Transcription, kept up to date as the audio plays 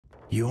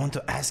You want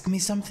to ask me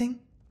something?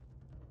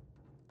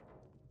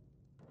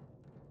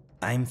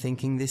 I'm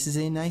thinking this is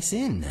a nice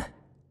inn.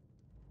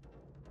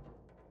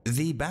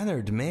 The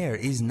Bannered Mare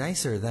is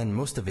nicer than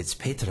most of its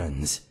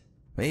patrons.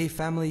 A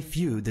family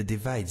feud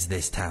divides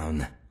this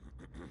town.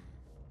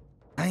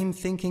 I'm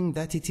thinking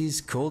that it is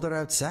colder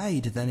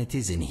outside than it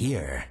is in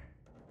here.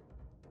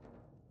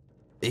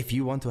 If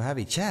you want to have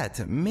a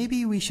chat,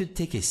 maybe we should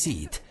take a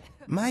seat.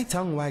 My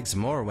tongue wags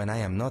more when I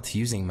am not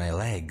using my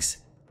legs.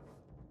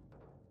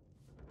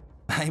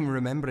 I'm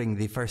remembering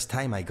the first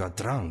time I got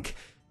drunk.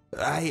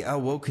 I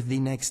awoke the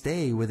next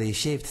day with a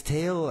shaved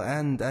tail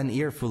and an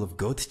earful of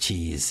goat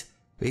cheese.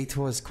 It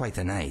was quite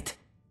a night.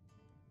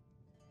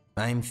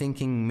 I'm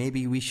thinking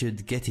maybe we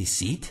should get a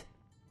seat?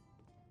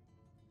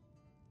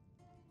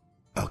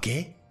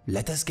 Okay,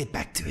 let us get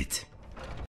back to it.